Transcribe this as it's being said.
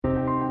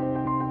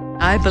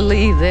I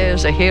believe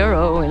there's a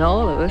hero in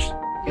all of us.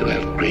 You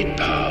have great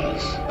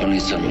powers, only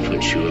some of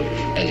which you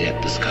have as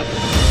yet discovered.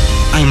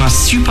 I'm a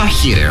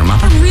superhero, Mama.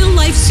 A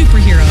real-life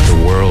superhero.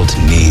 The world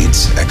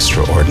needs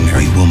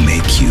extraordinary. We will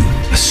make you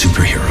a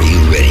superhero. Are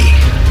you ready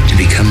to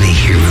become a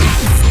hero?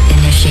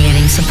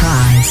 Initiating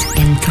surprise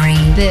in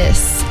 3.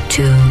 This,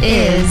 2,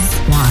 is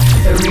 1.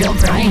 The Real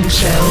Brian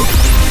Show.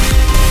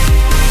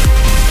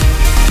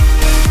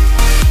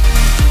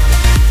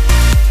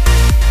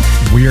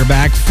 We are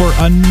back for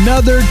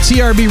another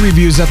TRB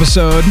Reviews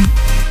episode,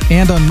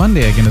 and on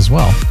Monday again as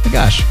well. My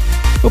gosh.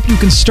 Hope you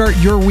can start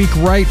your week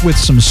right with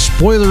some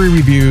spoilery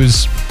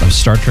reviews of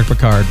Star Trek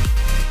Picard.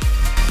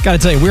 Gotta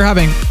tell you, we're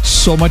having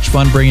so much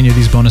fun bringing you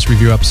these bonus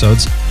review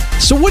episodes.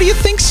 So what do you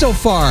think so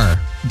far?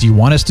 Do you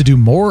want us to do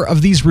more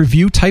of these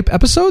review type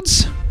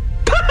episodes?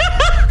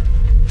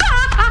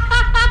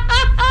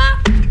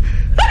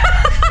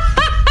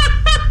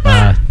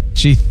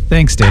 Gee,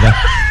 thanks, Data.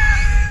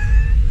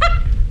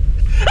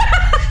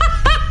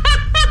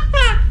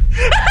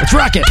 Let's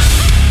rock it!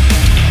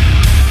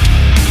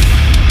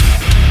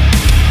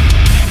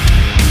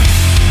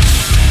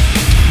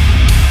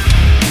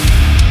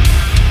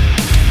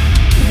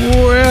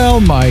 Well,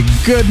 my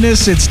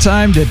goodness, it's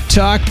time to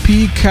talk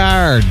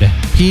Picard.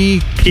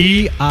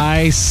 P-I-C-A-R-D.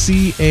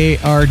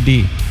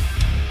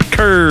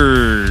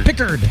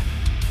 Picard.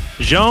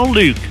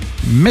 Jean-Luc.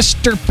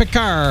 Mr.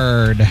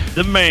 Picard.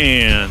 The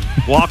man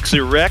walks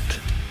erect.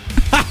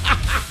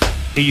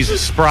 He's a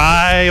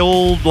spry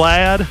old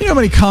lad. You know how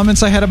many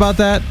comments I had about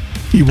that?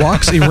 He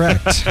walks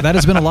erect. That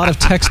has been a lot of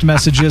text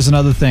messages and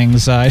other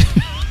things. That's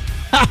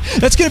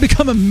going to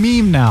become a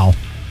meme now.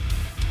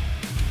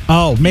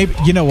 Oh, maybe,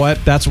 you know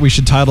what? That's what we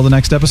should title the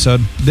next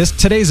episode.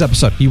 Today's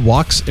episode, He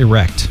Walks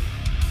Erect.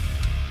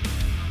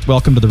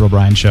 Welcome to The Real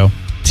Brian Show.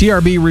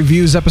 TRB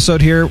Reviews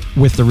episode here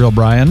with The Real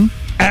Brian.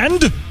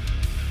 And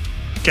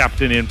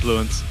Captain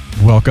Influence.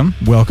 Welcome.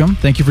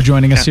 Thank you for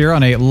joining us here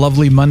on a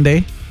lovely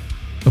Monday.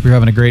 Hope you're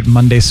having a great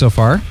Monday so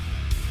far.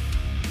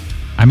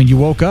 I mean, you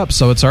woke up,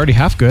 so it's already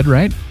half good,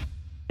 right?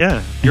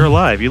 Yeah, you're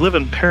alive. You live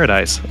in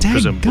paradise,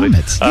 presumably.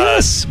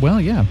 Yes. Well,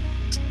 yeah.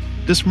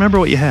 Just remember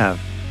what you have.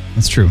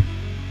 That's true.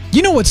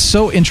 You know what's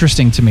so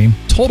interesting to me?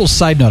 Total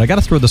side note. I got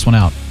to throw this one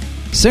out.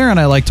 Sarah and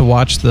I like to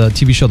watch the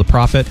TV show The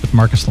Prophet with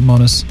Marcus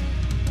Lemonis.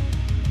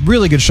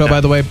 Really good show, by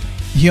the way.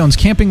 He owns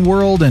Camping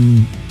World,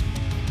 and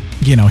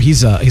you know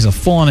he's a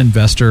full-on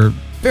investor.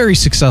 Very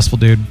successful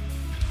dude.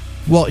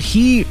 Well,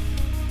 he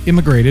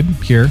immigrated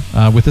here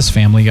with his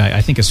family.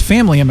 I think his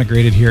family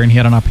immigrated here, and he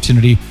had an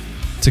opportunity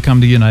to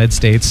come to the United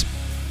States.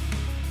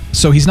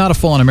 So he's not a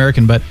full-on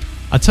American, but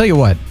I'll tell you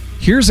what.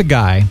 Here's a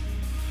guy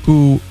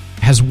who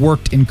has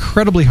worked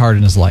incredibly hard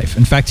in his life.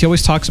 In fact, he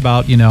always talks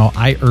about,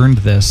 I earned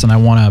this, and I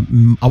want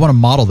to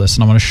model this,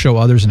 and I want to show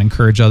others and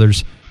encourage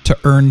others to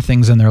earn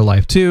things in their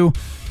life too.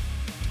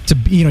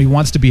 He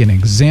wants to be an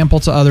example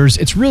to others.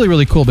 It's really,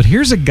 really cool. But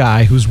here's a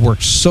guy who's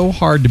worked so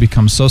hard to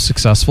become so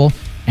successful,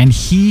 and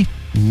he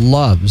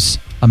loves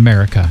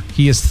America.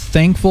 He is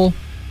thankful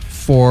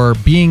for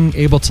being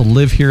able to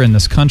live here in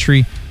this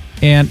country.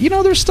 And,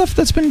 there's stuff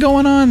that's been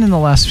going on in the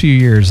last few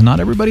years. Not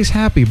everybody's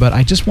happy, but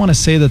I just want to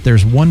say that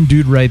there's one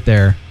dude right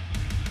there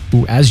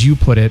who, as you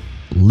put it,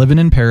 living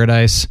in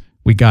paradise,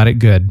 we got it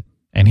good,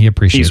 and he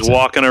appreciates it. He's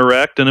walking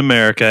erect in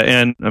America,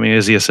 and,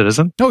 is he a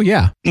citizen? Oh,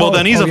 yeah. Well,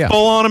 then he's a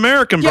full-on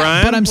American,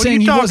 Brian. But I'm what saying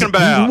are you talking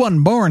about? He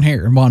wasn't born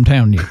here, what I'm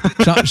telling you.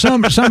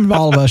 Some of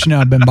all of us,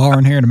 have been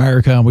born here in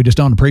America, and we just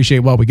don't appreciate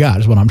what we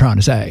got, is what I'm trying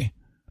to say.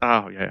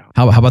 Oh, yeah.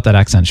 How about that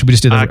accent? Should we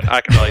just do that?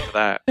 I can relate to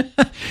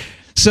that.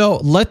 So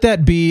let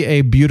that be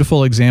a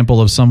beautiful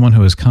example of someone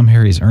who has come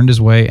here, he's earned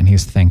his way, and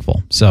he's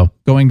thankful. So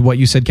going to what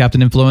you said,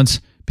 Captain Influence,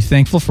 be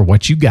thankful for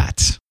what you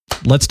got.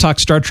 Let's talk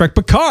Star Trek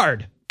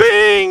Picard.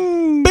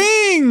 Bing!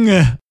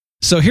 Bing!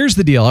 So here's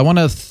the deal. I want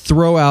to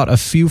throw out a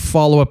few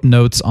follow-up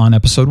notes on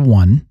episode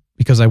 1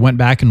 because I went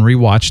back and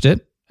rewatched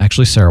it.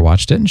 Actually, Sarah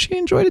watched it, and she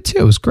enjoyed it too.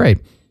 It was great.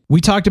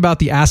 We talked about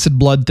the acid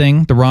blood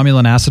thing, the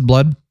Romulan acid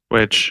blood.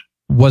 Which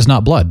was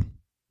not blood.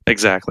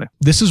 Exactly.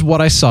 This is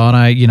what I saw,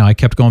 and I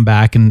kept going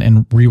back and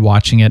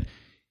rewatching it.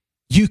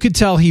 You could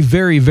tell he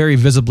very, very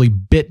visibly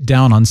bit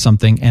down on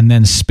something and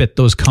then spit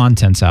those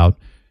contents out.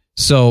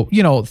 So,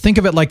 think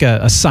of it like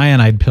a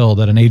cyanide pill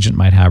that an agent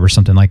might have or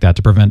something like that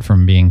to prevent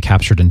from being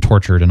captured and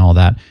tortured and all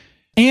that.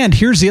 And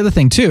here's the other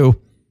thing, too.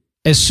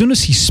 As soon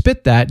as he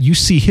spit that, you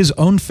see his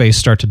own face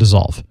start to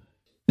dissolve.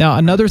 Now,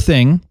 another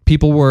thing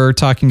people were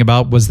talking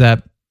about was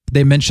that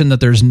they mentioned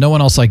that there's no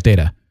one else like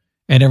Data.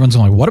 And everyone's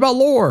going, what about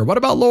Lore? What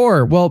about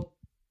Lore? Well,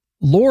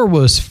 Lore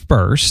was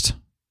first.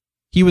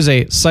 He was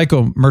a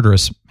psycho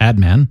murderous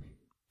madman.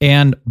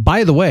 And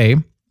by the way,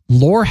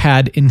 Lore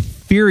had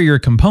inferior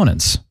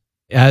components,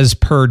 as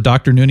per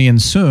Dr. Noonien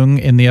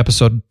Soong in the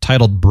episode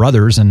titled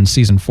Brothers in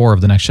season 4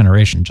 of The Next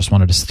Generation. Just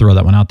wanted to throw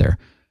that one out there.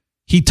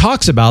 He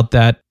talks about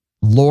that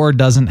Lore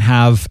doesn't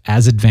have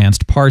as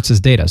advanced parts as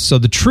Data. So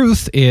the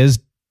truth is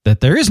that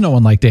there is no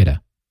one like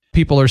Data.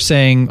 People are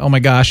saying, oh my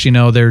gosh,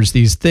 there's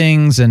these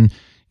things and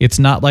it's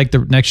not like the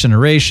Next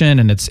Generation,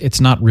 and it's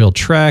not real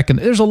Trek. And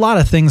there's a lot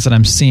of things that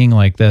I'm seeing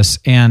like this.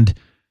 And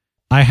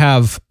I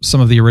have some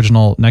of the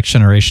original Next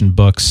Generation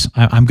books.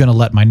 I'm going to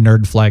let my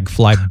nerd flag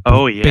fly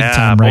big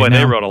time right now.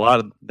 They wrote a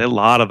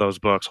lot of those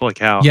books. Holy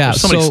cow. Yeah,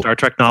 There's so many Star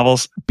Trek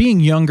novels.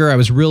 Being younger, I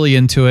was really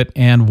into it.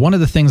 And one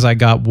of the things I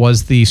got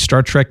was the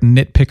Star Trek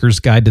Nitpicker's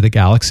Guide to the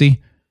Galaxy,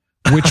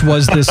 which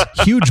was this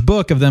huge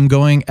book of them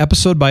going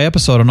episode by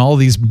episode on all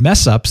these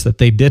mess ups that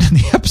they did in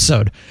the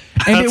episode.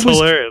 And That's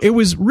hilarious. It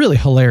was really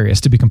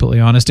hilarious, to be completely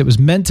honest. It was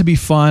meant to be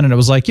fun. And it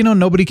was like,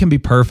 nobody can be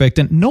perfect.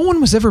 And no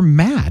one was ever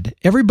mad.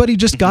 Everybody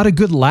just got a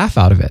good laugh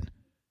out of it.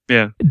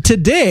 Yeah.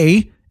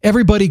 Today,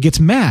 everybody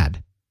gets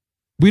mad.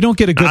 We don't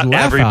get a good Not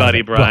laugh everybody, out of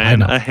it. Brian.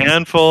 Well, a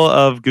handful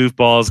of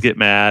goofballs get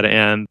mad,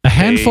 and a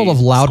handful of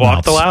loudmouths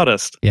squawk the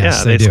loudest.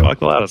 Yes, they do. squawk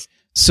the loudest.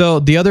 So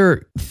the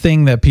other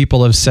thing that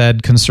people have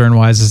said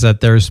concern-wise is that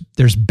there's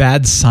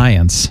bad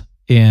science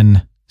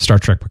in Star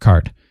Trek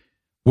Picard.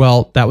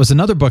 Well, that was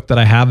another book that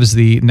I have, is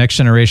the Next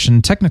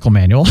Generation Technical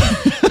Manual.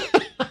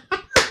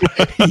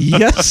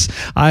 Yes,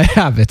 I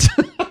have it.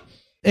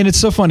 And it's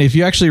so funny. If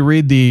you actually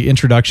read the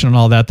introduction and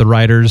all that, the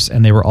writers,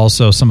 and they were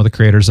also some of the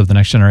creators of the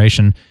Next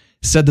Generation,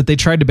 said that they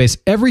tried to base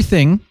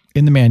everything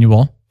in the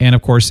manual, and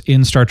of course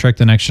in Star Trek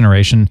The Next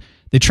Generation,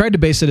 they tried to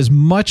base it as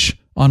much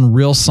on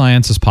real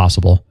science as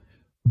possible.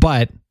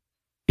 But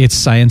it's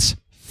science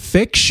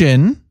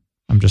fiction.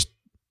 I'm just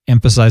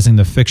emphasizing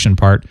the fiction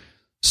part.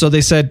 So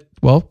they said,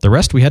 well, the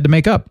rest we had to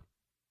make up.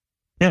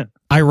 Yeah.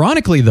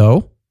 Ironically,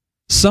 though,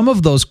 some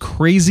of those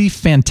crazy,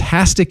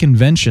 fantastic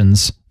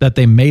inventions that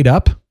they made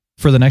up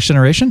for the Next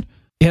Generation,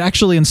 it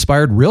actually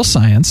inspired real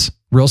science.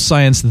 Real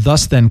science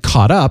thus then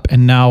caught up,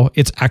 and now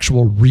it's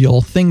actual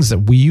real things that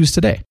we use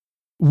today.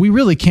 We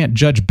really can't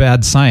judge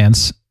bad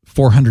science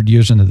 400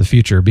 years into the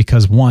future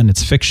because, one,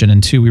 it's fiction,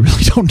 and two, we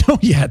really don't know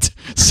yet.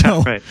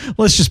 So Right.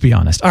 Let's just be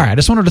honest. All right, I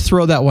just wanted to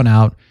throw that one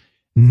out.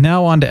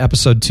 Now on to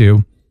episode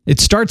 2. It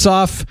starts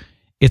off,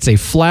 it's a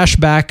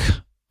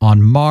flashback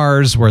on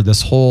Mars where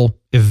this whole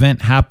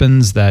event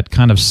happens that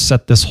kind of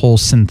set this whole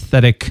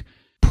synthetic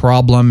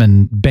problem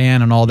and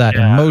ban and all that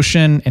in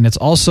motion. And it's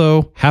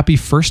also Happy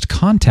First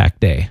Contact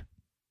Day.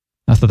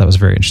 I thought that was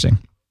very interesting.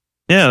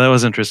 Yeah, that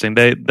was interesting.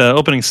 The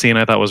opening scene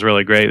I thought was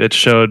really great. It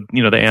showed,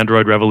 the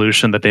android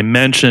revolution that they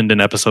mentioned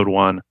in episode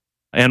 1.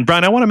 And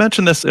Brian, I want to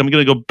mention this. I'm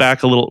going to go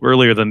back a little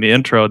earlier than the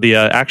intro.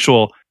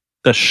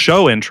 The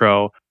show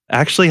intro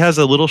actually has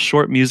a little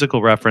short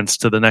musical reference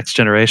to the Next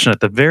Generation at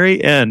the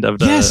very end of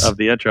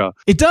the intro.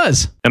 It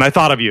does. And I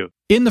thought of you.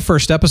 In the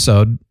first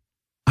episode,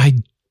 I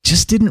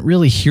just didn't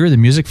really hear the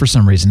music for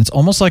some reason. It's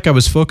almost like I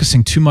was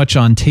focusing too much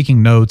on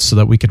taking notes so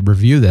that we could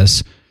review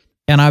this.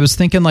 And I was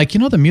thinking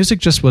the music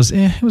just was,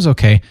 it was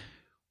okay.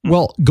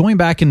 Well, going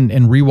back and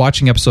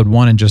rewatching episode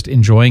 1 and just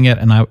enjoying it,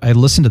 and I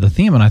listened to the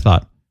theme and I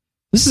thought,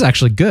 this is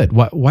actually good.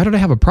 Why did I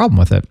have a problem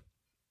with it?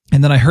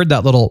 And then I heard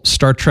that little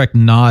Star Trek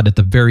nod at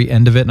the very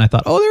end of it, and I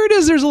thought, oh, there it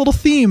is. There's a little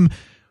theme.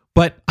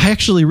 But I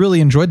actually really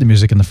enjoyed the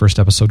music in the first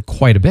episode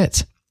quite a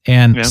bit.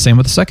 And same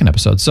with the second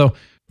episode. So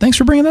thanks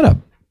for bringing that up.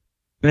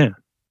 Yeah.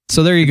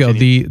 So there you go.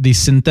 The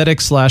synthetic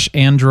 /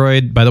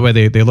 android, by the way,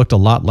 they looked a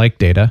lot like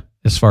Data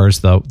as far as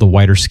the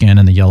whiter skin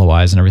and the yellow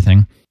eyes and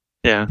everything.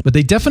 Yeah. But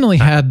they definitely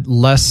had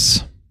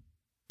less,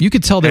 you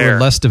could tell they were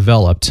less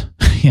developed.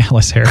 Yeah,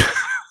 less hair.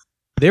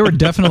 They were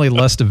definitely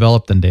less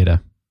developed than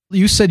Data.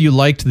 You said you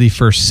liked the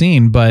first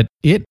scene, but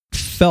it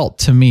felt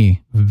to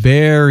me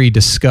very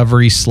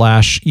Discovery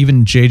 /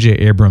 even J.J.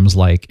 Abrams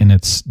like in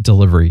its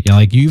delivery.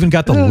 You even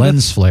got the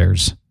lens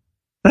flares.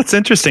 That's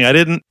interesting.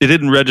 It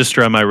didn't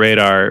register on my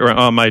radar or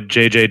on my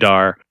JJ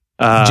DAR.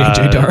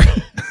 JJ DAR.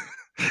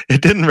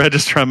 It didn't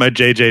register on my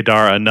JJ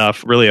DAR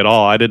enough, really, at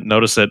all. I didn't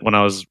notice it when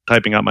I was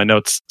typing out my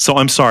notes. So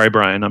I'm sorry,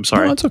 Brian. I'm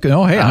sorry. No, it's okay.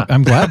 Oh, hey,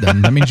 I'm glad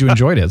then. That means you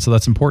enjoyed it. So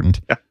that's important.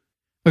 Yeah.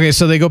 Okay,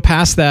 so they go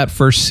past that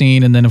first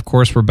scene, and then, of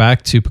course, we're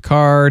back to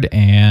Picard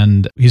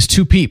and his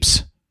 2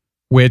 peeps,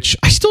 which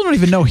I still don't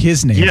even know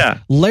his name. Yeah.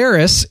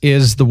 Laris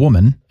is the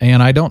woman,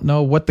 and I don't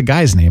know what the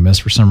guy's name is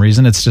for some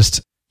reason. It's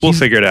just... We'll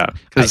figure it out,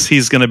 because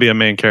he's going to be a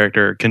main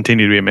character,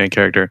 continue to be a main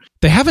character.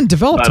 They haven't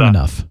developed him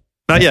enough.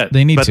 Not yet.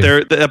 They need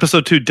to. But the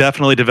episode 2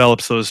 definitely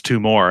develops those 2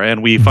 more,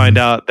 and we find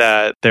out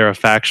that they're a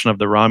faction of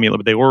the Romulan.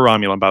 But they were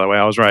Romulan, by the way.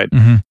 I was right.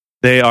 Mm-hmm.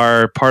 They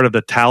are part of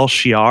the Tal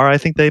Shiar, I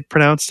think they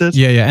pronounced it.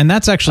 Yeah, and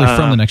that's actually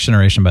from the Next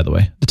Generation, by the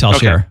way. The Tal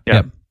Shiar. Yeah.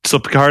 Yep. So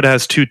Picard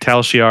has 2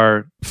 Tal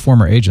Shiar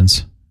former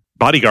agents,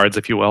 bodyguards,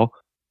 if you will.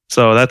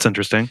 So that's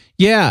interesting.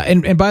 Yeah,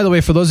 and by the way,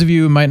 for those of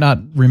you who might not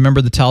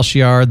remember the Tal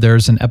Shiar,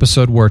 there's an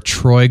episode where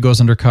Troy goes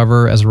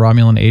undercover as a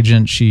Romulan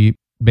agent. She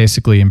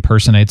basically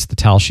impersonates the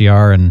Tal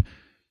Shiar, and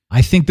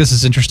I think this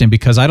is interesting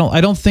because I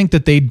don't think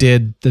that they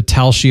did the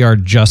Tal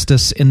Shiar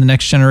justice in the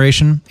Next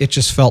Generation. It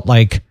just felt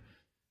like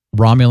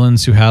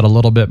Romulans who had a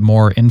little bit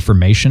more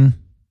information,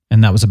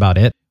 and that was about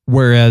it.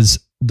 Whereas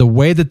the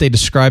way that they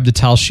described the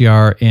Tal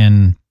Shiar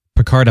in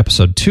Picard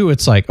episode 2,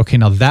 it's like, okay,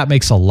 now that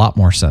makes a lot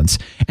more sense.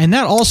 And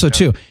that also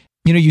too,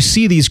 you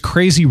see these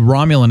crazy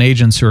Romulan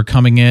agents who are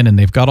coming in and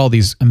they've got all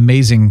these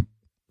amazing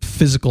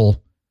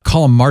physical,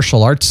 call them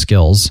martial arts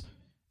skills,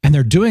 and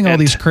they're doing all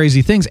these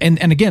crazy things.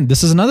 And again,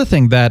 this is another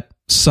thing that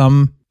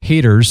some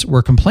haters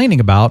were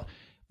complaining about.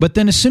 But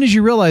then as soon as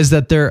you realize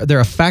that they're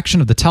a faction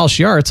of the Tal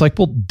Shiar, it's like,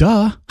 well,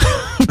 duh.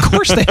 Of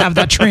course they have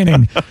that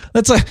training.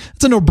 That's a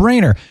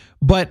no-brainer.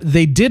 But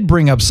they did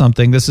bring up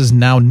something. This is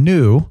now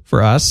new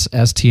for us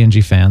as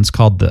TNG fans,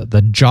 called the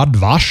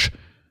Jodvash.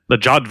 The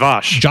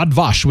Jodvash.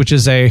 Jodvash, which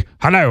is a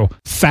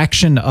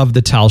faction of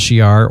the Tal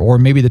Shiar, or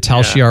maybe the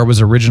Tal Shiar was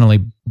originally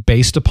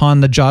based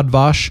upon the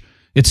Jodvash.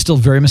 It's still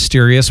very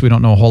mysterious. We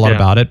don't know a whole lot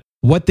about it.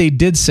 What they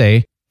did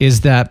say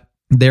is that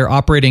they're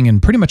operating in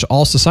pretty much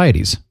all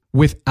societies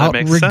without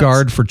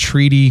regard for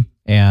treaty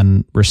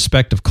and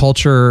respect of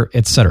culture,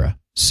 etc.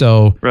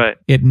 So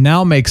it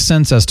now makes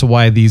sense as to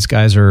why these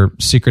guys are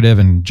secretive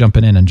and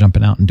jumping in and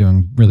jumping out and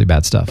doing really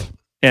bad stuff.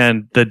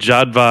 And the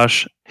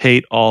Jodvash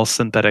hate all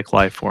synthetic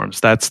life forms.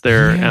 That's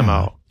their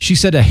MO. She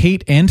said a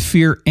hate and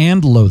fear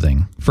and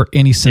loathing for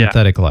any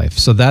synthetic life.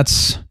 So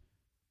that's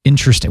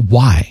interesting.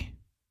 Why?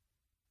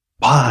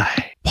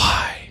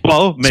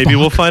 Well, maybe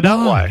we'll find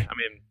out why. I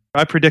mean,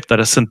 I predict that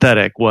a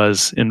synthetic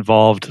was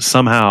involved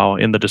somehow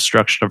in the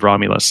destruction of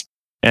Romulus,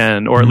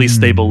 or at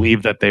least they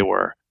believe that they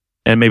were.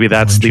 And maybe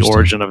that's the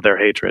origin of their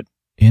hatred.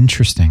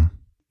 Interesting.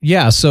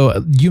 Yeah,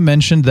 so you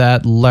mentioned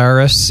that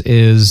Laris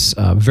is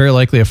very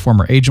likely a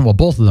former agent. Well,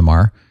 both of them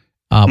are,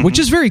 which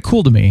is very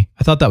cool to me.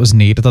 I thought that was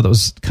neat. I thought that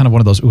was kind of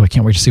one of those, I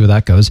can't wait to see where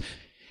that goes.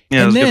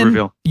 Yeah, and then a good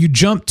reveal. You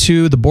jump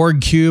to the Borg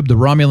Cube, the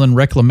Romulan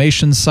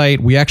reclamation site.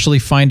 We actually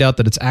find out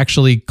that it's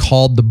actually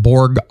called the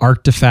Borg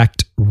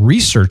Artifact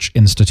Research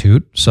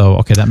Institute. So,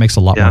 okay, that makes a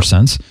lot more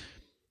sense.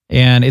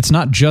 And it's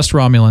not just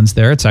Romulans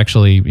there. It's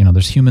actually,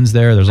 there's humans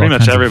there. There's pretty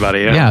much everybody.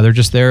 Yeah, they're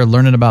just there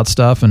learning about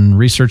stuff and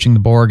researching the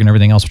Borg and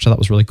everything else, which I thought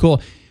was really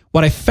cool.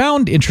 What I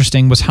found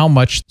interesting was how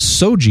much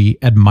Soji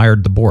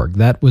admired the Borg.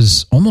 That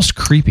was almost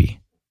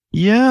creepy.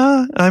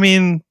 Yeah, I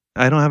mean,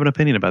 I don't have an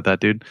opinion about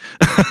that, dude.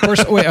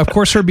 Of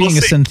course, her being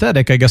a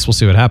synthetic, I guess we'll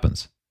see what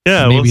happens.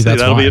 Yeah, maybe we'll see.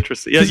 That'll be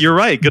interesting. Yeah, you're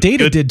right.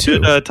 Data did too.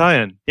 Good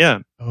tie-in. Yeah.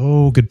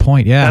 Oh, good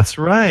point. Yeah, that's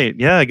right.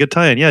 Yeah, good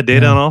tie-in. Yeah,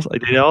 Data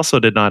also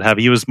did not have.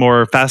 He was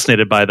more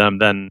fascinated by them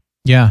than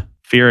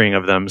fearing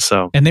of them.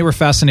 So, and they were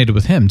fascinated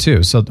with him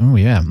too. So,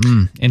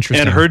 interesting.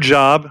 And her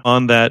job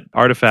on that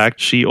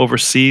artifact, she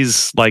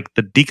oversees like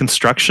the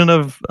deconstruction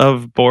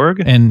of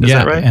Borg, and is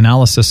that right?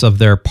 Analysis of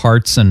their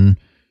parts and.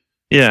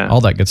 Yeah.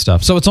 All that good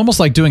stuff. So it's almost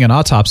like doing an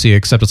autopsy,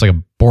 except it's like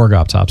a Borg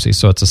autopsy.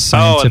 So it's a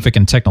scientific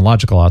and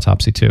technological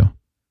autopsy too.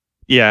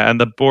 Yeah, and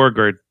the Borg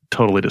are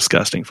totally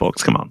disgusting,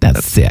 folks. Come on.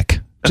 That's sick.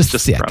 Just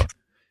sick. Gross.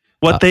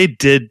 What they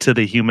did to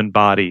the human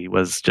body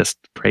was just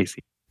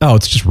crazy. Oh,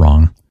 it's just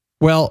wrong.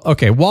 Well,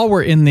 okay, while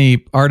we're in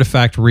the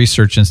Artifact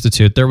Research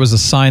Institute, there was a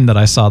sign that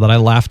I saw that I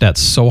laughed at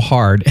so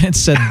hard, and it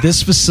said,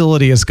 this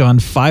facility has gone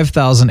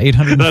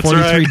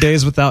 5,843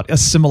 days without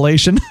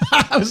assimilation.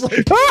 I was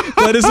like,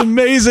 that is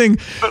amazing.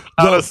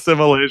 Without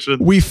assimilation.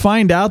 We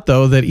find out,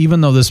 though, that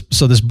even though this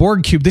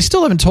Borg cube, they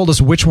still haven't told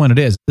us which one it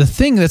is. The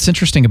thing that's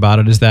interesting about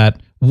it is that,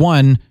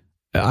 one,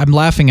 I'm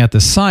laughing at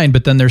this sign,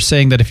 but then they're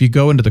saying that if you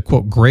go into the,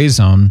 quote, gray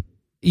zone,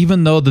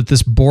 even though that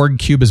this Borg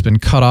cube has been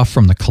cut off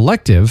from the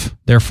collective,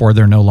 therefore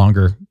they're no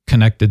longer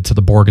connected to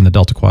the Borg and the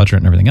Delta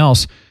Quadrant and everything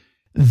else,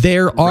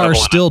 there are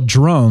still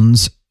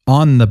drones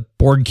on the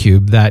Borg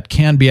cube that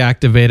can be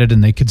activated,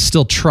 and they could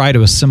still try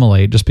to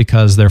assimilate just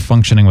because they're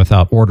functioning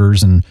without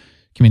orders and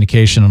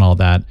communication and all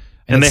that.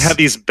 And they have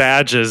these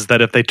badges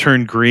that if they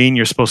turn green,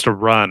 you're supposed to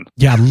run.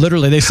 Yeah,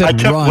 literally. They said I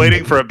kept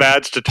waiting for a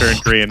badge to turn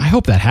green. I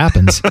hope that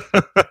happens.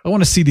 I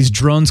want to see these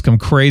drones come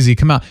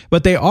out.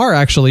 But they are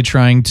actually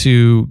trying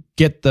to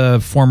get the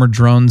former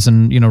drones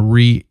and,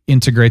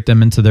 reintegrate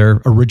them into their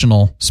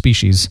original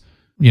species,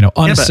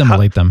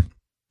 unassimilate them.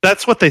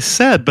 That's what they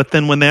said. But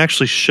then when they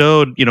actually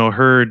showed,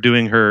 her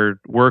doing her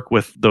work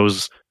with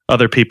those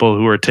other people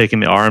who were taking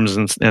the arms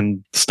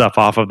and stuff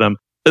off of them,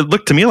 it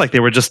looked to me like they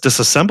were just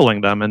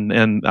disassembling them. And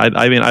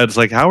I mean, I was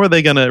like, how are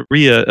they going to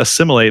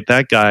assimilate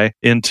that guy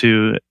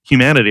into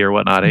humanity or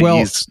whatnot?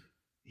 Well,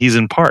 he's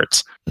in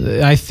parts.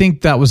 I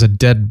think that was a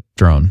dead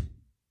drone.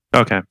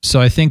 Okay.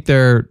 So I think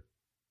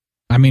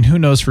who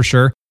knows for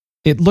sure?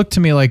 It looked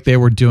to me like they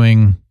were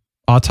doing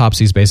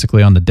autopsies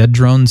basically on the dead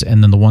drones.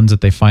 And then the ones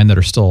that they find that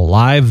are still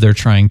alive, they're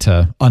trying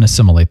to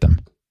unassimilate them.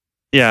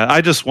 Yeah,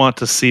 I just want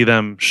to see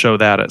them show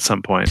that at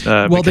some point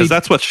because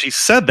that's what she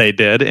said they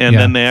did, and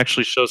then they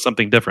actually show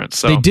something different.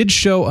 So they did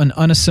show an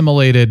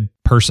unassimilated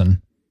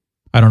person.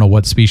 I don't know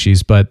what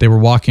species, but they were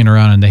walking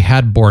around and they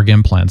had Borg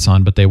implants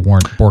on, but they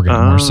weren't Borg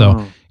anymore.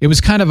 So it was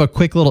kind of a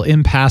quick little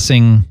in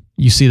passing.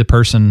 You see the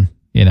person,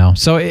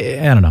 So I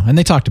don't know, and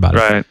they talked about it.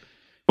 Right.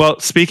 Well,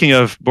 speaking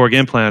of Borg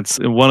implants,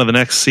 in one of the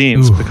next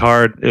scenes,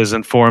 Picard is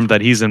informed that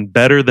he's in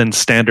better than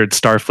standard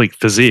Starfleet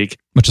physique,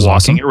 which is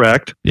walking awesome.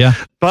 Erect. Yeah,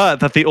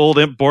 but that the old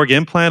Borg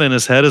implant in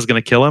his head is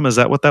going to kill him. Is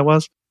that what that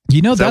was?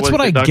 That's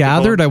what I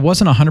gathered. I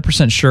wasn't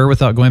 100% sure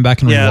without going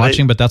back and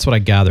rewatching, but that's what I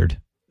gathered.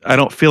 I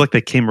don't feel like they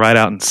came right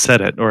out and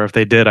said it, or if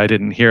they did, I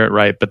didn't hear it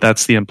right. But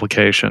that's the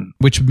implication,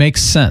 which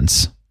makes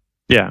sense.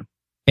 Yeah.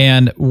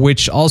 And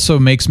which also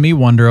makes me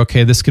wonder,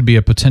 okay, this could be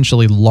a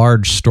potentially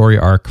large story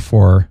arc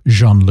for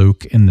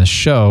Jean-Luc in this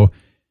show.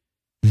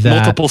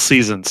 that multiple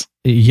seasons.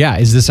 Yeah,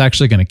 is this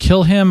actually going to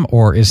kill him,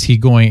 or is it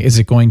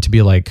going to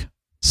be like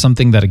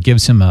something that it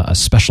gives him a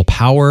special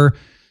power?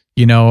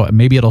 You know,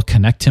 maybe it'll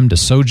connect him to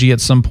Soji at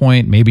some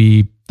point.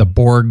 Maybe the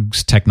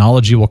Borg's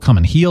technology will come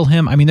and heal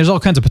him. I mean, there's all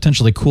kinds of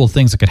potentially cool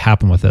things that could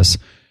happen with this.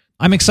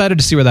 I'm excited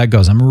to see where that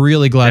goes. I'm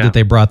really glad that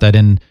they brought that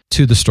in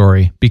to the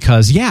story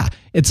because,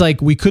 it's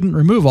like we couldn't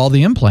remove all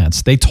the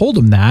implants. They told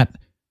him that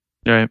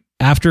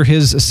after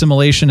his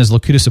assimilation as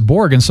Locutus of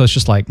Borg. And so it's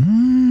just like,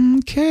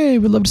 okay,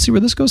 we'd love to see where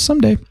this goes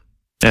someday.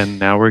 And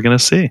now we're going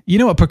to see. You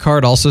know what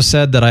Picard also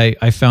said that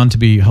I found to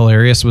be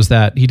hilarious was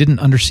that he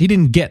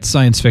didn't get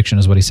science fiction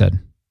is what he said.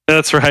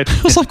 That's right.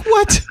 I was like,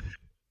 what?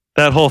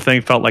 That whole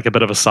thing felt like a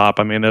bit of a sop.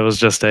 I mean, it was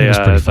just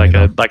like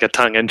a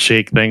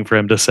tongue-in-cheek thing for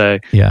him to say.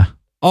 Yeah.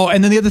 Oh,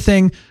 and then the other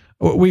thing,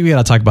 we got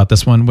to talk about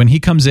this one. When he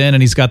comes in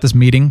and he's got this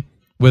meeting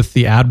with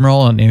the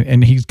Admiral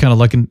and he's kind of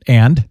looking,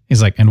 and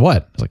he's like, and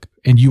what? He's like,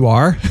 and you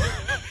are?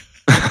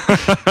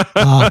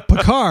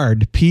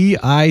 Picard,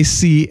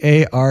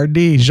 Picard,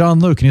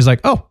 Jean-Luc. And he's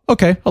like, oh,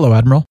 okay. Hello,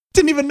 Admiral.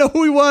 Didn't even know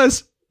who he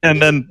was. And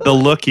then the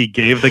look he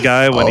gave the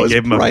guy when he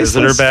gave him a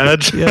visitor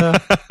badge. Yeah.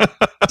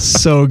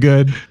 So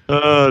good.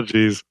 Oh,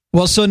 geez.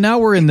 Well, so now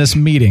we're in this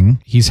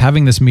meeting. He's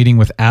having this meeting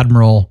with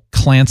Admiral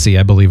Clancy,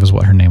 I believe is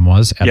what her name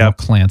was. Admiral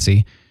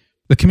Clancy.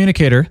 The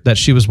communicator that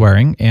she was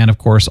wearing, and of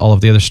course all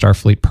of the other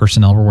Starfleet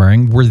personnel were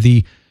wearing, were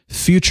the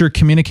future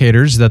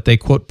communicators that they,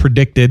 quote,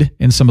 predicted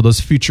in some of those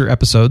future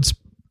episodes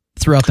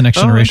throughout the Next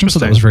Generation. So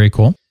that was very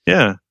cool.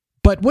 Yeah.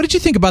 But what did you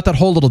think about that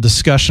whole little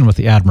discussion with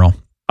the Admiral?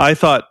 I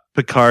thought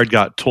Picard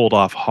got told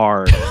off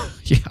hard.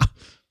 Yeah.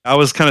 I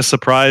was kind of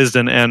surprised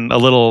and a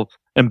little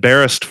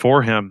embarrassed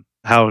for him,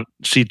 how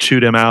she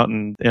chewed him out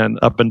and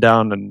up and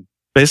down and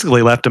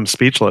basically left him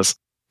speechless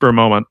for a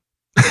moment.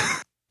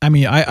 I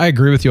mean, I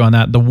agree with you on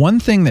that. The one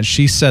thing that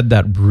she said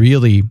that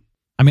really,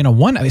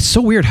 it's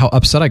so weird how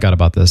upset I got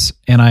about this.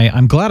 And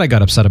I'm glad I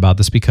got upset about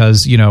this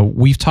because, you know,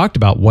 we've talked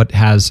about what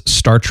has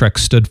Star Trek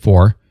stood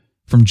for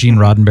from Gene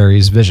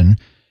Roddenberry's vision.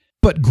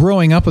 But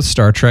growing up with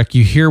Star Trek,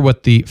 you hear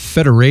what the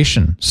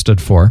Federation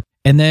stood for.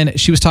 And then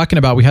she was talking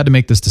about we had to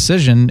make this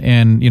decision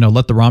and, you know,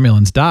 let the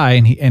Romulans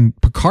die. And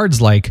Picard's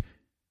like,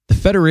 the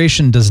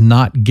Federation does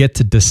not get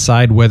to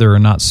decide whether or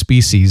not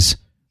species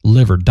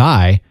live or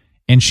die.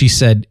 And she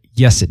said,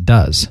 yes, it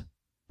does.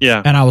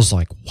 Yeah. And I was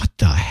like, what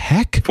the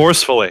heck?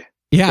 Forcefully.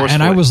 Yeah. Forcefully.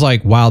 And I was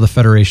like, wow, the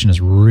Federation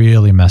is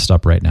really messed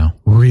up right now.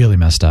 Really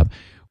messed up.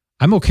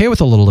 I'm okay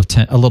with a little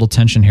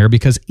tension here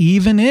because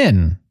even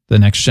in the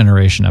Next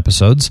Generation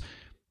episodes,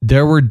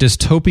 there were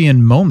dystopian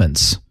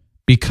moments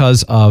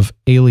because of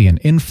alien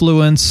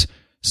influence,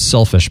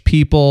 selfish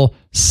people.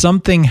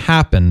 Something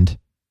happened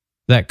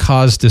that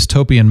caused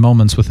dystopian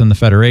moments within the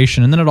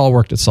Federation, and then it all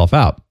worked itself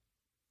out.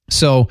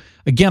 So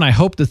again, I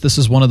hope that this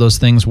is one of those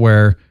things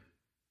where,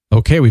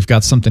 okay, we've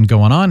got something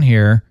going on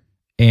here,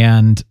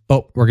 and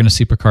we're going to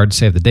see Picard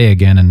save the day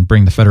again and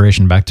bring the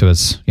Federation back to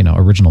its, you know,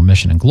 original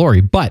mission and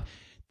glory. But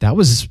that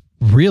was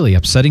really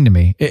upsetting to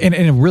me in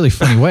a really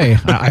funny way.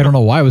 I don't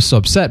know why I was so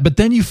upset, but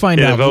then you find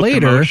out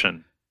later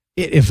emotion.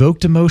 It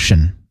evoked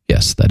emotion.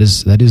 Yes, that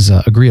is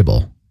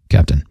agreeable,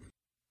 Captain.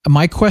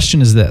 My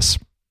question is this.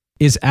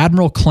 Is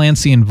Admiral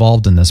Clancy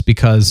involved in this?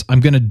 Because I'm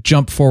going to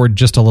jump forward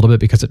just a little bit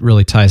because it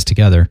really ties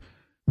together.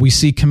 We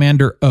see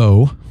Commander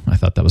O. I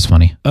thought that was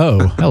funny.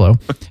 Oh, hello.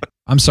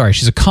 I'm sorry.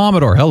 She's a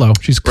Commodore. Hello.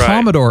 She's right.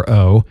 Commodore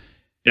O.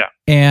 Yeah.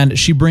 And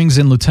she brings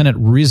in Lieutenant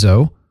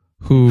Rizzo,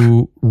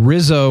 who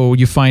Rizzo,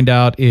 you find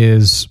out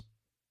is,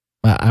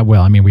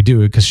 we do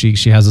because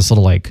she has this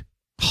little like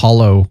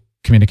hollow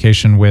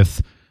communication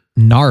with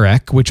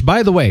Narek, which,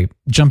 by the way,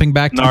 jumping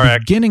back to the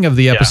beginning of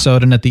the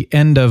episode and at the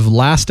end of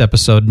last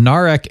episode,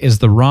 Narek is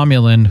the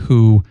Romulan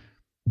who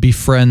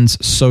befriends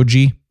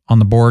Soji on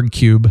the Borg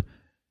cube.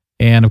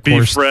 And of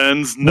course,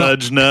 befriends,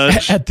 nudge.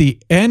 At the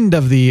end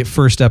of the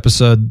first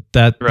episode,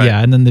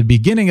 and then the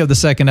beginning of the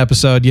second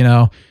episode, you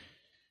know,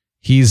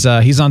 he's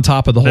on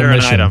top of the whole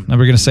mission. And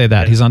we're going to say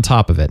that he's on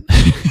top of it.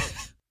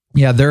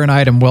 Yeah, they're an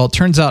item. Well, it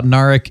turns out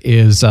Narek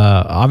is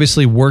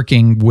obviously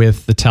working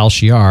with the Tal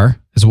Shiar,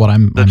 is what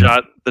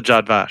the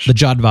Jadvash. The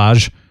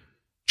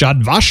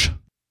Jadvash.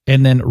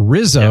 And then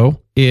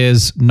Rizzo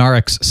is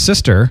Narek's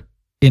sister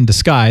in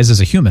disguise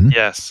as a human.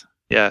 Yes.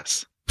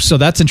 So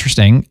that's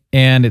interesting.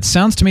 And it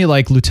sounds to me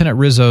like Lieutenant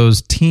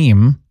Rizzo's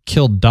team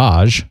killed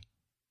Daj.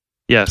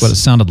 Yes. That's what it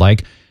sounded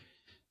like.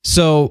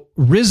 So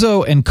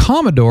Rizzo and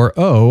Commodore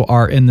O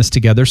are in this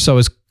together. So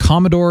is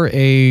Commodore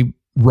a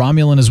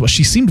Romulan as well?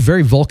 She seemed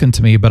very Vulcan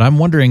to me, but I'm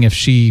wondering if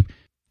she's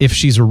a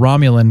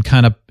Romulan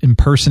kind of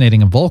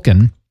impersonating a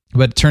Vulcan.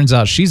 But it turns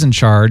out she's in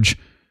charge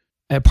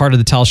at part of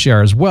the Tal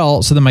Shiar as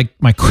well. So then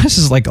my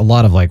question is like a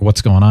lot of like,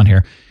 what's going on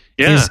here?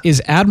 Yeah.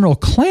 Is Admiral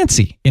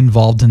Clancy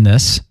involved in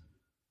this?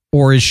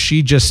 Or is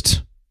she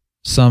just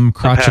some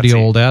crotchety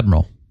old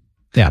admiral?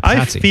 Yeah,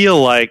 Patsy. I feel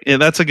like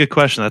that's a good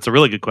question. That's a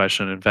really good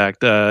question, in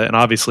fact. And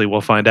obviously we'll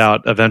find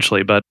out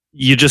eventually, but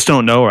you just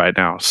don't know right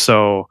now.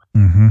 So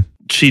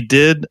she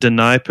did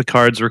deny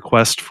Picard's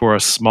request for a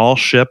small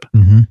ship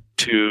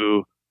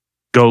to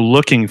go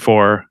looking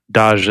for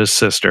Daj's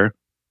sister.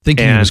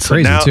 Thinking it was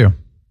crazy too.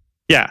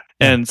 Yeah.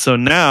 And so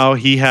now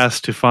he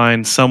has to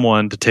find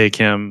someone to take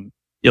him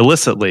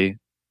illicitly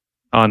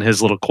on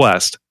his little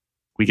quest.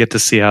 We get to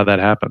see how that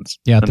happens.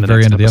 Yeah, at the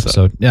very end of the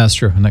episode. Yeah, that's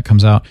true. And that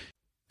comes out.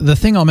 The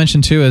thing I'll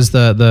mention too is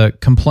the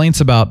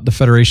complaints about the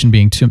Federation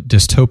being too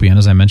dystopian,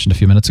 as I mentioned a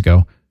few minutes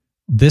ago.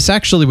 This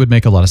actually would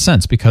make a lot of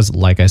sense because,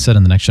 like I said,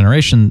 in the Next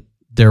Generation,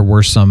 there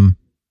were some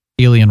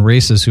alien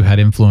races who had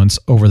influence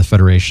over the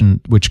Federation,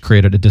 which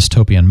created a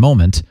dystopian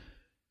moment.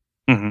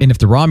 Mm-hmm. And if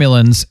the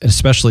Romulans,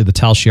 especially the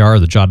Tal Shiar or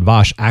the Jod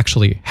Vash,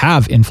 actually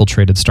have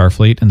infiltrated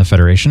Starfleet and the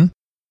Federation,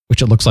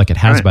 which it looks like it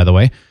has, by the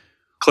way.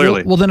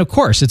 Clearly. Well, then, of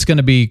course, it's going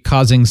to be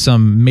causing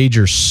some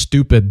major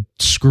stupid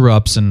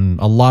screw-ups and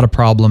a lot of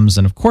problems.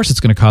 And, of course,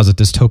 it's going to cause a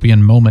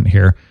dystopian moment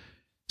here.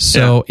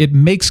 So it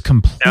makes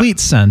complete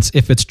sense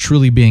if it's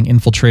truly being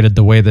infiltrated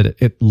the way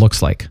that it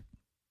looks like.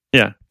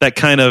 Yeah, that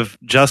kind of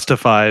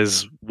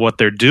justifies what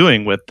they're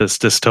doing with this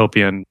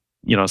dystopian,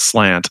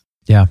 slant.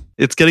 Yeah.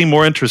 It's getting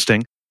more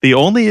interesting. The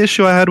only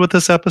issue I had with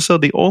this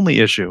episode,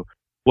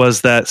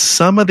 was that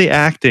some of the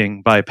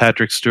acting by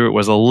Patrick Stewart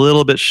was a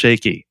little bit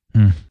shaky.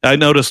 I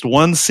noticed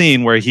one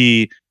scene where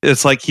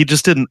it's like he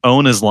just didn't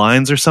own his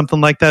lines or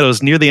something like that. It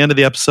was near the end of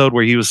the episode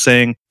where he was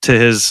saying to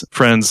his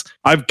friends,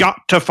 "I've got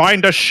to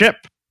find a ship."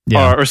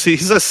 Yeah. Or he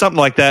says something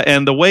like that.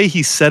 And the way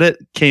he said it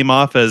came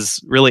off as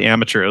really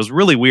amateur. It was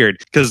really weird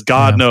because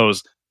God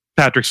knows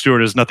Patrick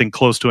Stewart is nothing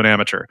close to an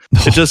amateur.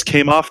 It just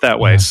came off that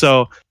way.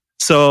 So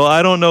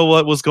I don't know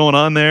what was going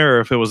on there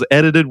or if it was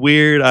edited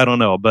weird. I don't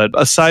know. But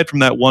aside from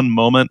that one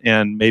moment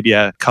and maybe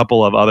a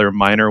couple of other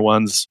minor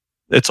ones,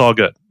 it's all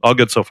good. All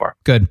good so far.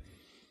 Good.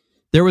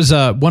 There was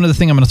one other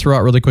thing I'm going to throw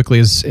out really quickly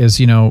is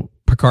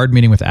Picard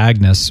meeting with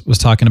Agnes was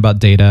talking about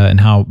Data and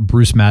how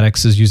Bruce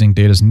Maddox is using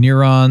Data's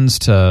neurons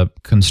to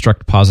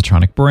construct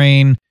positronic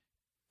brain.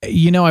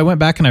 I went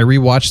back and I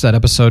rewatched that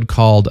episode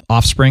called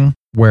Offspring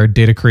where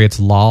Data creates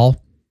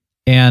Lal.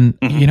 And,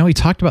 he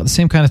talked about the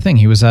same kind of thing.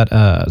 He was at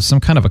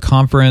some kind of a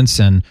conference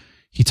and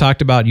he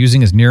talked about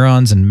using his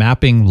neurons and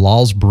mapping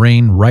Lal's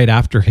brain right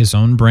after his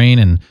own brain.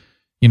 And,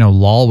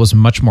 Lal was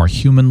much more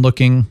human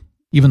looking,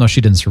 even though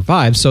she didn't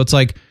survive. So it's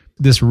like,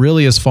 this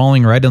really is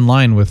falling right in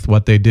line with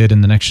what they did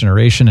in the Next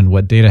Generation and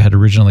what Data had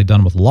originally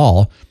done with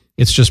Lal.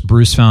 It's just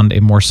Bruce found a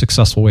more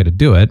successful way to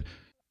do it.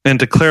 And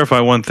to clarify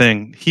one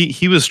thing,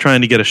 he was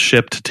trying to get a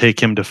ship to take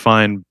him to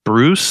find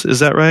Bruce. Is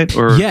that right?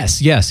 Or Yes.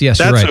 That's you're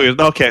right.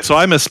 Okay, so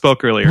I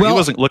misspoke earlier. He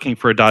wasn't looking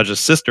for Dodge's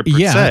sister per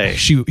se.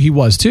 He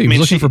was too. He was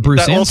looking for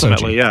Bruce and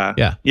ultimately,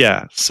 Soji.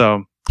 Yeah.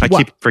 So I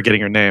keep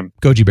forgetting her name.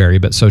 Goji Berry,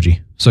 but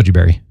Soji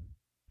Berry.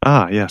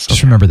 Ah, yes.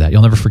 Just remember that.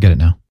 You'll never forget it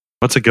now.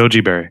 What's a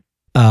goji berry?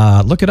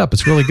 Look it up.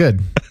 It's really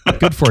good.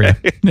 Good for you.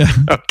 Yeah.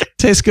 Okay.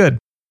 Tastes good.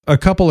 A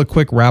couple of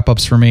quick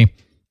wrap-ups for me.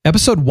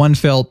 Episode 1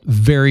 felt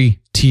very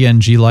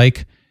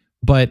TNG-like,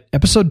 but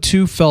episode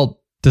 2 felt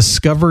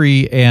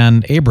Discovery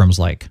and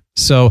Abrams-like.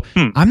 So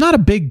I'm not a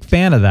big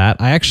fan of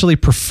that. I actually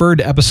preferred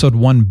episode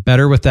 1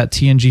 better with that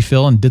TNG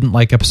feel and didn't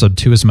like episode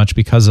 2 as much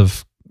because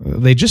of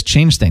they just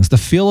changed things. The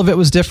feel of it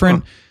was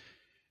different.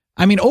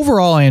 I mean,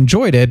 overall, I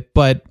enjoyed it,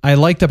 but I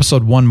liked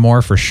episode 1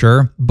 more for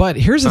sure. But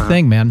here's the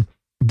thing, man.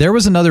 There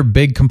was another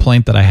big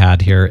complaint that I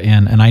had here,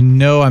 and I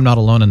know I'm not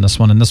alone in this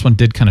one, and this one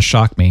did kind of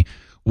shock me,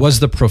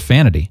 was the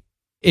profanity.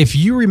 If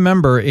you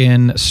remember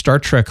in Star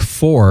Trek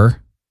 4,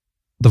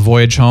 The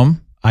Voyage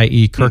Home,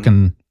 i.e. Kirk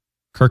and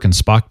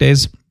Spock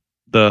days.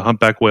 The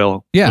Humpback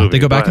Whale. Yeah, movie. They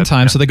go back in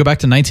time. So they go back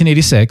to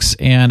 1986,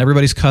 and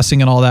everybody's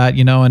cussing and all that,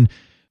 and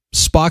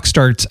Spock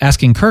starts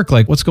asking Kirk,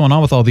 like, what's going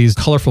on with all these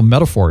colorful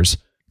metaphors?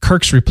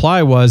 Kirk's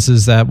reply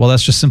is that, well,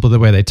 that's just simply the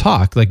way they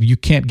talk. Like, you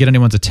can't get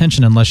anyone's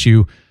attention unless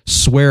you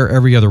swear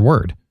every other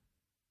word.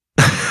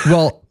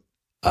 Well,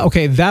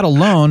 okay, that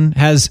alone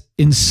has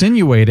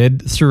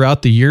insinuated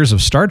throughout the years of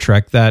Star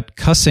Trek that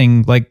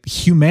cussing, like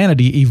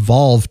humanity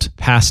evolved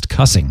past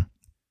cussing.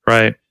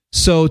 Right.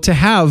 So to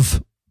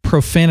have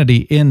profanity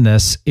in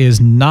this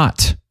is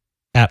not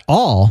at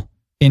all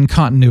in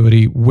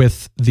continuity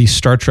with the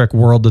Star Trek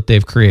world that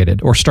they've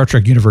created or Star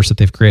Trek universe that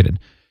they've created,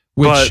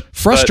 which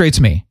frustrates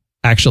me.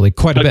 Actually,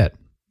 quite a bit.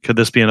 Could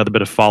this be another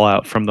bit of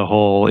fallout from the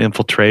whole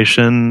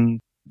infiltration,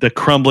 the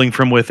crumbling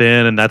from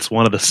within, and that's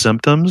one of the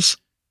symptoms?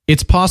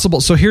 It's possible.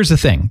 So here's the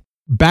thing.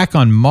 Back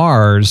on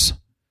Mars,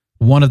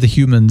 one of the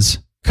humans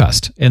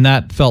cussed, and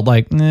that felt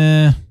like,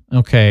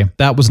 okay,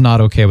 that was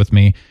not okay with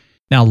me.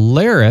 Now,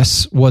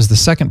 Laris was the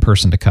second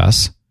person to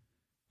cuss,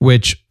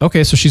 which,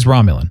 okay, so she's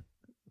Romulan.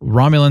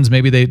 Romulans,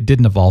 maybe they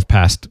didn't evolve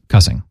past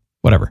cussing.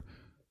 Whatever.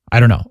 I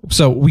don't know.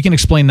 So we can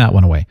explain that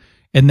one away.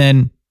 And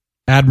then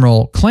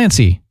Admiral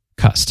Clancy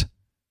cussed.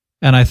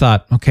 And I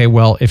thought, okay,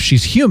 well, if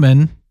she's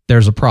human,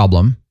 there's a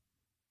problem.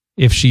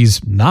 If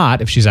she's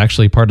not, if she's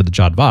actually part of the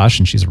Jod Vash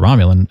and she's a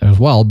Romulan as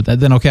well,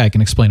 then okay, I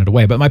can explain it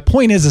away. But my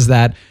point is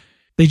that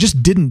they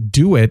just didn't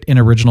do it in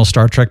original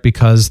Star Trek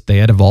because they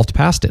had evolved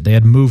past it. They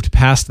had moved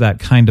past that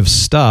kind of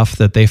stuff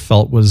that they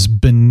felt was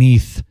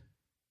beneath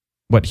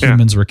what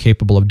humans were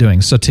capable of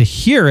doing. So to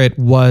hear it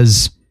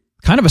was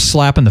kind of a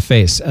slap in the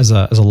face as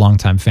a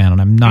longtime fan,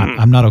 and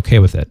I'm not okay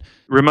with it.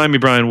 Remind me,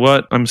 Brian,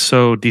 I'm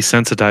so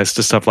desensitized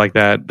to stuff like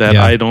that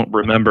I don't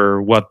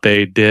remember what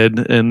they did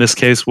in this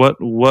case.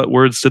 What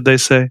words did they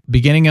say?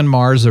 Beginning on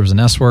Mars, there was an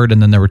S word,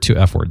 and then there were 2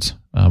 F words.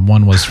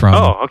 One was from...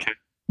 Oh, okay.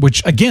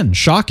 Which, again,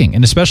 shocking.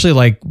 And especially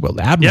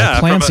Admiral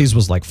Clancy's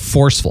was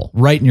forceful,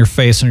 right in your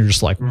face, and you're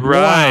just like, wow.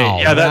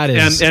 Right. Yeah, that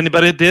is...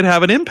 But it did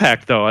have an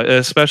impact, though,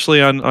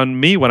 especially on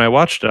me when I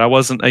watched it. I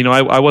wasn't,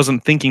 I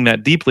wasn't thinking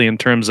that deeply in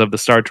terms of the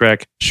Star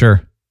Trek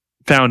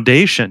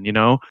foundation,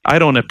 I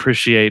don't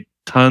appreciate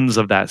tons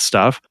of that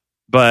stuff,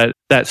 but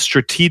that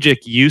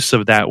strategic use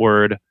of that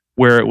word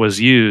where it was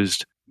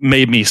used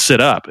made me sit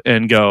up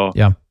and go,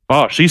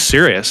 oh, she's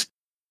serious.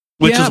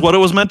 Which is what it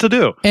was meant to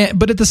do.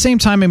 But at the same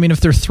time, I mean, if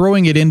they're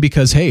throwing it in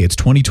because, hey, it's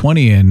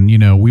 2020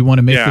 and, we want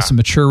to make this a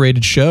mature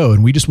rated show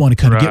and we just want to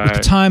kind of get with the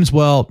times,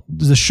 well,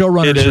 the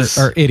showrunners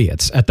are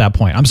idiots at that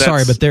point. I'm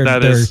sorry, but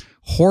they're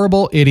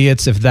horrible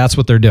idiots if that's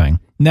what they're doing.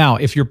 Now,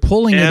 if you're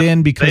pulling it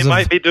in because they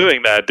might be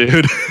doing that,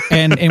 dude.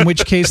 And in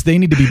which case they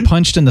need to be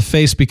punched in the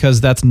face because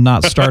that's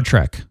not Star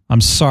Trek. I'm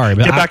sorry,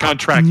 but get back on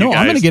track. No,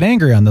 I'm going to get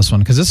angry on this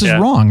one because this is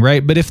wrong,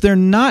 right? But if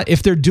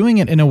they're doing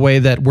it in a way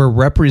that we're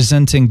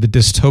representing the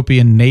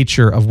dystopian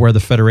nature of where the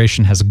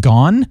Federation has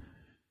gone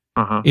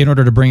in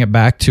order to bring it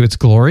back to its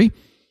glory,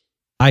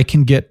 I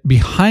can get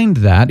behind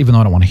that, even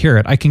though I don't want to hear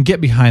it. I can get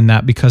behind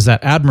that because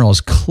that admiral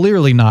is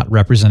clearly not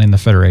representing the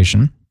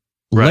Federation.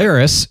 Right.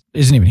 Laris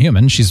isn't even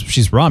human.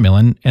 She's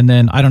Romulan. And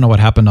then I don't know what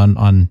happened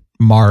on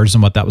Mars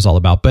and what that was all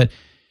about. But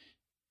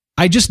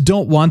I just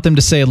don't want them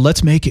to say,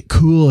 let's make it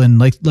cool and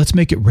let's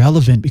make it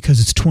relevant because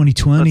it's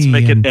 2020. Let's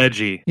make it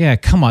edgy. Yeah,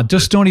 come on.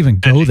 Just don't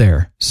even go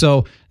there.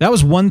 So that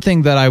was one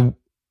thing that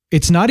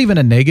it's not even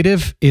a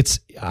negative.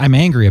 I'm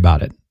angry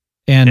about it.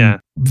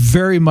 And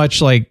very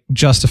much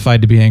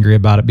justified to be angry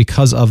about it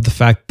because of the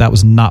fact that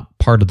was not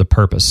part of the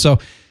purpose. So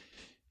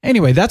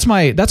anyway, that's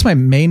my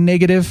main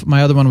negative.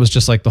 My other one was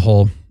just the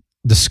whole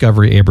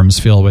Discovery Abrams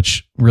feel,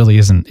 which really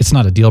it's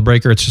not a deal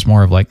breaker. It's just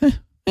more of I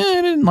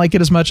didn't like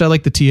it as much. I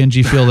like the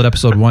TNG feel that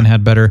episode 1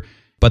 had better,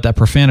 but that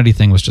profanity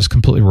thing was just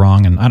completely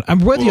wrong.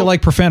 And whether you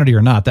like profanity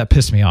or not, that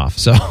pissed me off.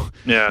 So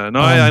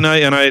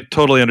I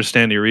totally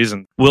understand your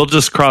reason. We'll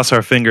just cross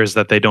our fingers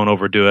that they don't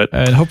overdo it.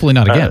 And hopefully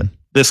not again.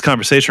 This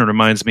conversation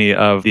reminds me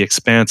of The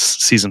Expanse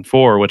season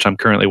 4, which I'm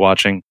currently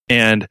watching.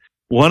 And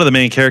one of the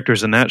main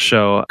characters in that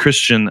show,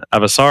 Christian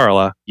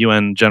Avasarala,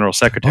 UN General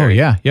Secretary.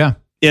 Oh, yeah.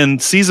 In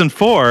season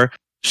 4,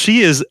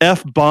 she is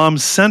F-bomb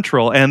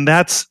central. And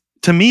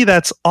to me,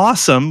 that's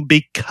awesome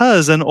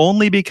because, and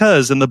only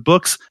because, in the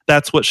books,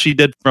 that's what she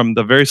did from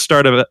the very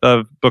start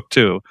of book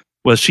 2,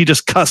 was she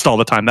just cussed all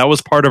the time. That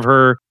was part of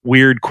her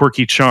weird,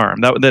 quirky charm.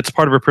 That's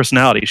part of her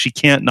personality. She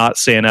can't not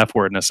say an F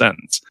word in a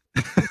sentence.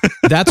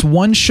 That's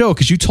one show,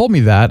 because you told me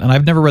that, and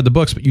I've never read the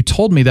books, but you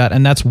told me that,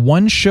 and that's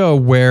one show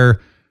where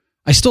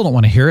I still don't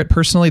want to hear it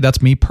personally.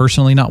 That's me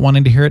personally not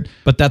wanting to hear it.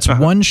 But that's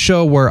one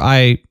show where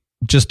I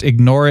just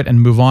ignore it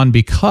and move on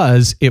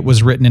because it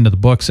was written into the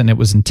books and it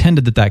was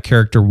intended that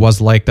character was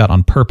like that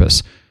on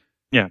purpose.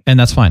 Yeah. And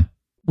that's fine.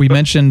 We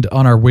mentioned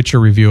on our Witcher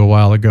review a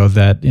while ago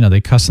that,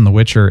 they cuss in The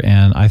Witcher,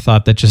 and I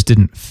thought that just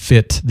didn't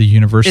fit the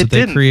universe that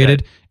they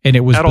created. And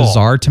it was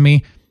bizarre to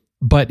me.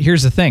 But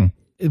here's the thing.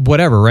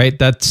 Whatever, right?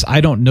 I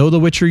don't know the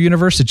Witcher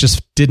universe. It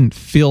just didn't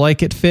feel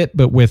like it fit.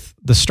 But with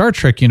the Star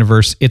Trek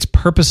universe, it's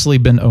purposely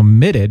been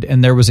omitted,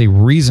 and there was a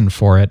reason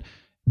for it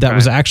that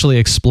was actually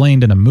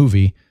explained in a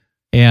movie.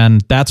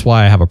 And that's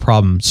why I have a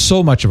problem.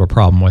 So much of a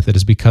problem with it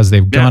is because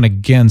they've gone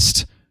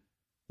against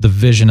the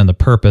vision and the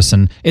purpose.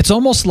 And it's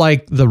almost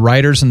like the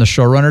writers and the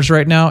showrunners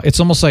right now, it's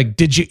almost like,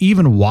 did you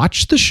even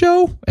watch the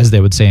show? As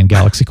they would say in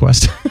Galaxy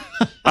Quest.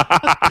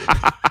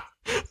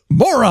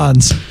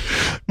 Morons.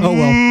 Oh,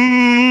 well.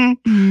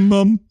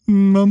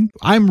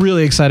 I'm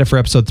really excited for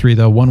episode 3,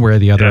 though, one way or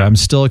the other. I'm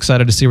still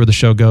excited to see where the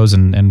show goes,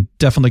 and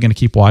definitely going to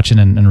keep watching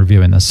and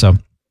reviewing this. So,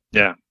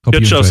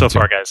 good show so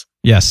far, guys.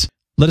 Yes.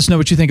 Let us know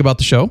what you think about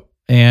the show,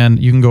 and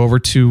you can go over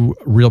to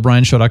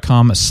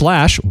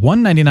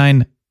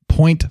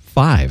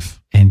realbrianshow.com/199.5.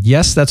 And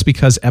yes, that's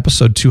because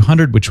episode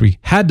 200, which we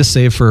had to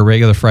save for a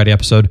regular Friday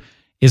episode,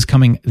 is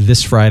coming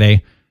this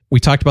Friday. We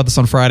talked about this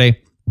on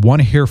Friday.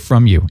 Want to hear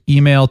from you.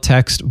 Email,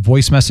 text,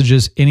 voice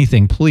messages,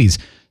 anything. Please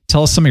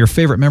tell us some of your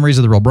favorite memories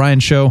of The Real Brian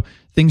Show,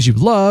 things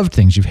you've loved,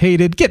 things you've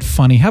hated. Get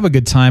funny, have a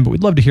good time, but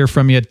we'd love to hear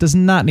from you. It does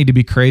not need to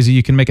be crazy.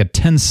 You can make a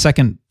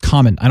 10-second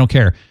comment. I don't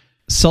care.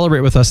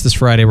 Celebrate with us this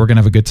Friday. We're going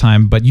to have a good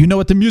time, but you know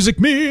what the music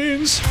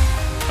means.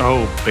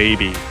 Oh,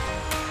 baby.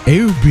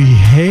 Oh,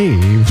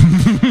 behave.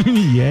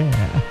 Yeah.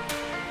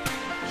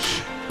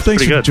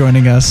 Thanks for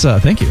joining us.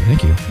 Thank you.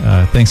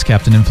 Thanks,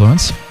 Captain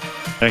Influence.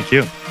 Thank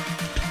you.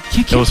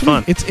 It was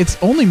fun. It's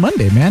only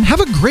Monday, man. Have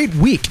a great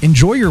week.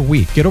 Enjoy your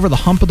week. Get over the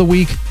hump of the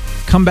week.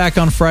 Come back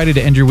on Friday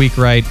to end your week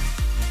right.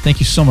 Thank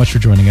you so much for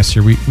joining us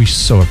here. We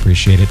so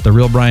appreciate it. The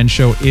Real Brian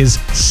Show is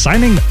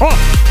signing off.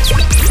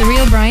 The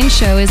Real Brian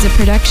Show is a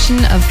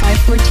production of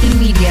 514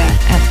 Media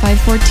at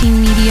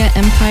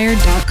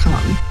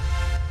 514mediaempire.com.